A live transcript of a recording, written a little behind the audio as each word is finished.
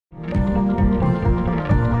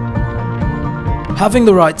Having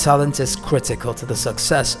the right talent is critical to the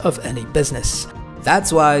success of any business.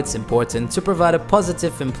 That's why it's important to provide a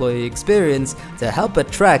positive employee experience to help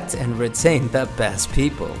attract and retain the best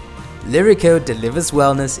people. Lyrico Delivers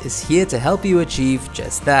Wellness is here to help you achieve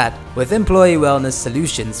just that with employee wellness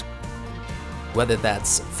solutions, whether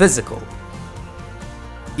that's physical,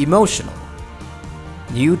 emotional,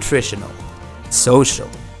 nutritional,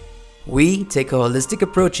 social. We take a holistic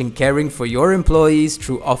approach in caring for your employees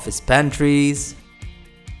through office pantries,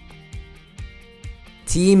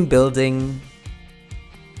 team building,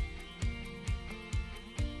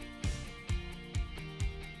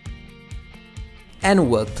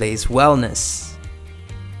 and workplace wellness.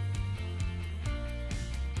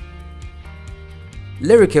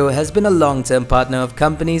 Lyrico has been a long-term partner of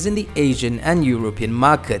companies in the Asian and European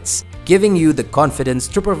markets, giving you the confidence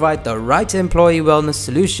to provide the right employee wellness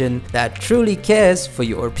solution that truly cares for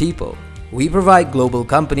your people. We provide global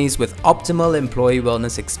companies with optimal employee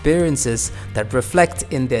wellness experiences that reflect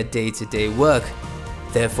in their day-to-day work,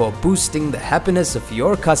 therefore boosting the happiness of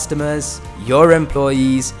your customers, your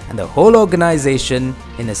employees, and the whole organization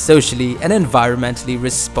in a socially and environmentally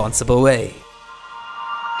responsible way.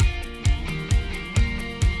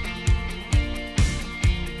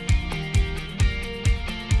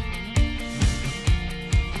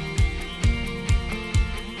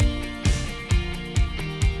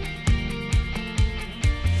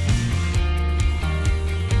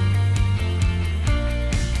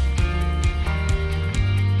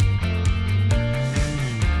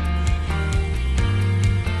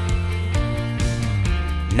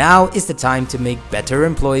 Now is the time to make better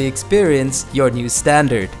employee experience your new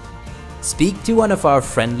standard. Speak to one of our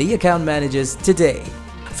friendly account managers today.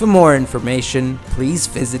 For more information, please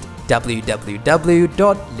visit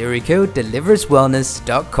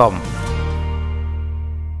www.lyricodeliverswellness.com.